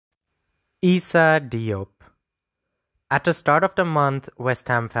Issa Diop. At the start of the month, West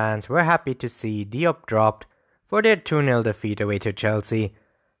Ham fans were happy to see Diop dropped for their 2-0 defeat away to Chelsea,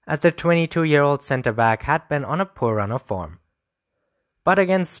 as the 22-year-old centre-back had been on a poor run of form. But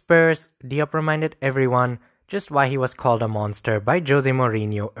against Spurs, Diop reminded everyone just why he was called a monster by Jose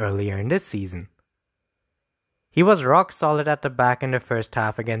Mourinho earlier in this season. He was rock solid at the back in the first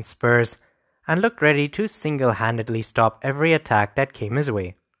half against Spurs and looked ready to single-handedly stop every attack that came his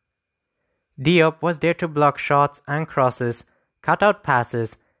way. Diop was there to block shots and crosses, cut out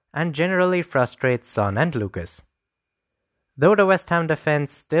passes, and generally frustrate Son and Lucas. Though the West Ham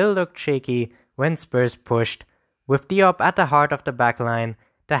defense still looked shaky when Spurs pushed, with Diop at the heart of the backline,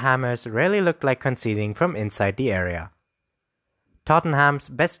 the Hammers rarely looked like conceding from inside the area. Tottenham's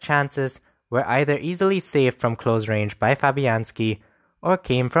best chances were either easily saved from close range by Fabianski or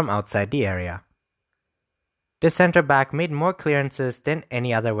came from outside the area. The centre-back made more clearances than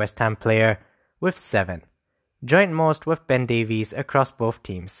any other West Ham player, with 7, joint most with Ben Davies across both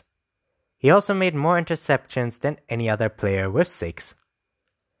teams. He also made more interceptions than any other player, with 6.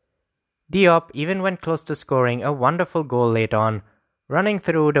 Diop even went close to scoring a wonderful goal late on, running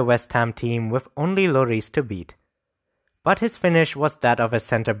through the West Ham team with only Lloris to beat. But his finish was that of a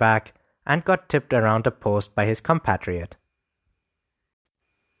centre-back and got tipped around the post by his compatriot.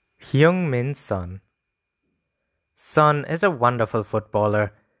 Heung-min Son. Son is a wonderful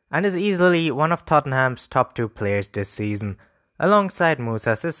footballer and is easily one of Tottenham's top 2 players this season, alongside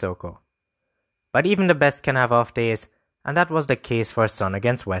Moussa Sissoko. But even the best can have off days, and that was the case for Son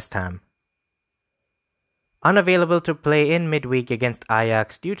against West Ham. Unavailable to play in midweek against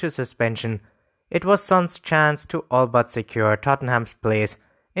Ajax due to suspension, it was Son's chance to all but secure Tottenham's place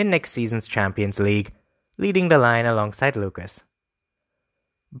in next season's Champions League, leading the line alongside Lucas.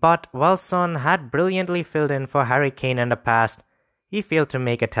 But while Son had brilliantly filled in for Harry Kane in the past, he failed to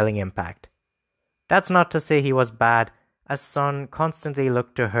make a telling impact. That's not to say he was bad, as Son constantly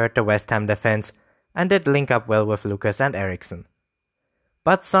looked to hurt the West Ham defense and did link up well with Lucas and Eriksen.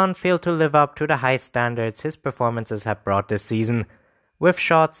 But Son failed to live up to the high standards his performances have brought this season, with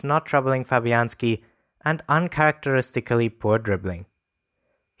shots not troubling Fabianski and uncharacteristically poor dribbling.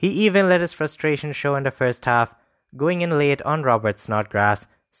 He even let his frustration show in the first half, going in late on Robert Snodgrass,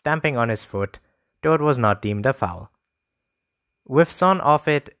 stamping on his foot, though it was not deemed a foul. With Son off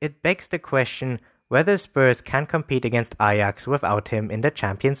it begs the question whether Spurs can compete against Ajax without him in the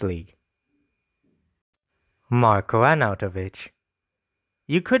Champions League. Marko Arnautovic.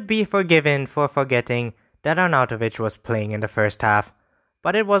 You could be forgiven for forgetting that Arnautovic was playing in the first half,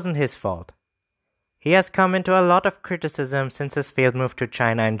 but it wasn't his fault. He has come into a lot of criticism since his failed move to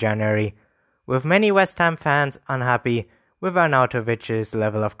China in January, with many West Ham fans unhappy with Arnautovic's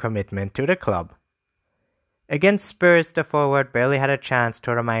level of commitment to the club. Against Spurs, the forward barely had a chance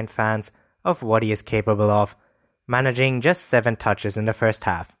to remind fans of what he is capable of, managing just 7 touches in the first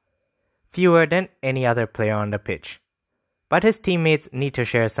half, fewer than any other player on the pitch. But his teammates need to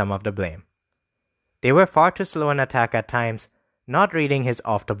share some of the blame. They were far too slow in attack at times, not reading his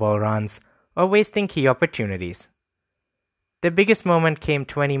off-the-ball runs or wasting key opportunities. The biggest moment came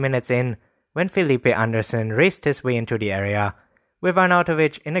 20 minutes in when Felipe Anderson raced his way into the area, with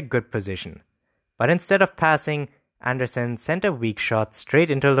Arnautovic in a good position. But instead of passing, Anderson sent a weak shot straight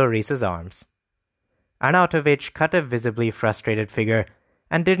into Lloris's arms. Arnautovic cut a visibly frustrated figure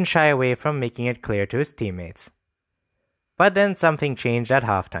and didn't shy away from making it clear to his teammates. But then something changed at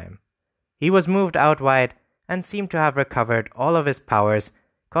halftime. He was moved out wide and seemed to have recovered all of his powers,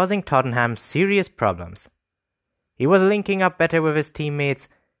 causing Tottenham serious problems. He was linking up better with his teammates,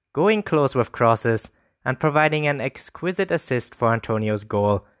 going close with crosses, and providing an exquisite assist for Antonio's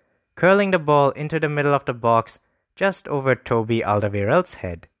goal, curling the ball into the middle of the box just over Toby Alderweireld's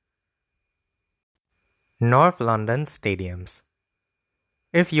head. North London Stadiums.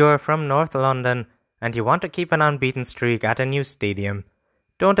 If you're from North London and you want to keep an unbeaten streak at a new stadium,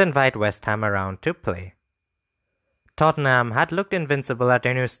 don't invite West Ham around to play. Tottenham had looked invincible at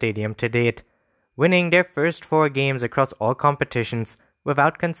their new stadium to date, winning their first 4 games across all competitions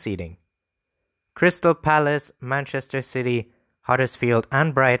without conceding. Crystal Palace, Manchester City, Huddersfield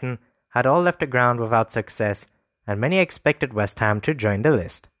and Brighton had all left the ground without success, and many expected West Ham to join the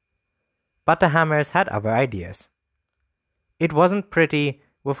list. But the Hammers had other ideas. It wasn't pretty,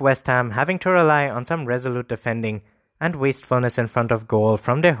 with West Ham having to rely on some resolute defending and wastefulness in front of goal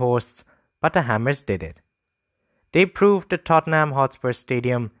from their hosts, but the Hammers did it. They proved the Tottenham Hotspur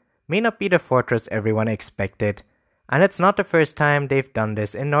Stadium may not be the fortress everyone expected, and it's not the first time they've done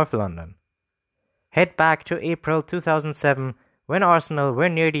this in North London. Head back to April 2007 when Arsenal were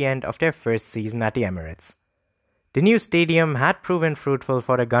near the end of their first season at the Emirates. The new stadium had proven fruitful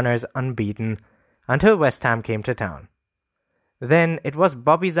for the Gunners unbeaten until West Ham came to town. Then it was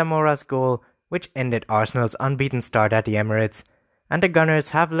Bobby Zamora's goal which ended Arsenal's unbeaten start at the Emirates, and the Gunners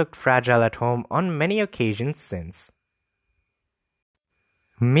have looked fragile at home on many occasions since.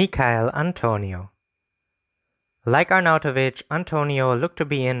 Michail Antonio. Like Arnautovic, Antonio looked to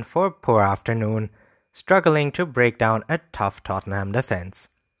be in for a poor afternoon, struggling to break down a tough Tottenham defence.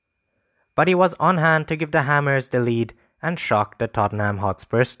 But he was on hand to give the Hammers the lead and shock the Tottenham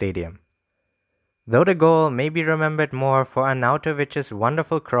Hotspur Stadium. Though the goal may be remembered more for Arnautovic's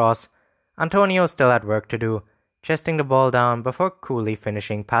wonderful cross, Antonio still had work to do, chesting the ball down before coolly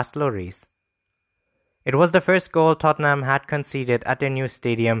finishing past Lloris. It was the first goal Tottenham had conceded at their new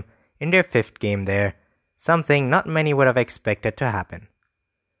stadium in their 5th game there, something not many would have expected to happen.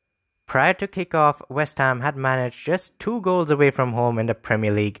 Prior to kickoff, West Ham had managed just 2 goals away from home in the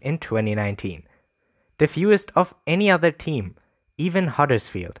Premier League in 2019, the fewest of any other team, even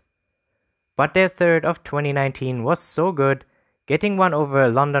Huddersfield. But their 3rd of 2019 was so good, getting one over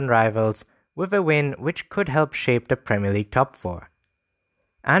London rivals with a win which could help shape the Premier League top 4.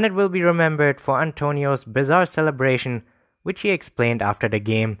 And it will be remembered for Antonio's bizarre celebration, which he explained after the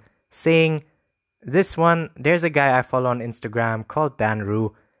game, saying, "This one, there's a guy I follow on Instagram called Dan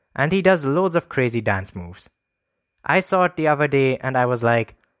Rue, and he does loads of crazy dance moves. I saw it the other day and I was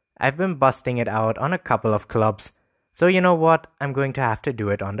like, I've been busting it out on a couple of clubs, so you know what, I'm going to have to do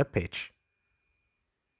it on the pitch."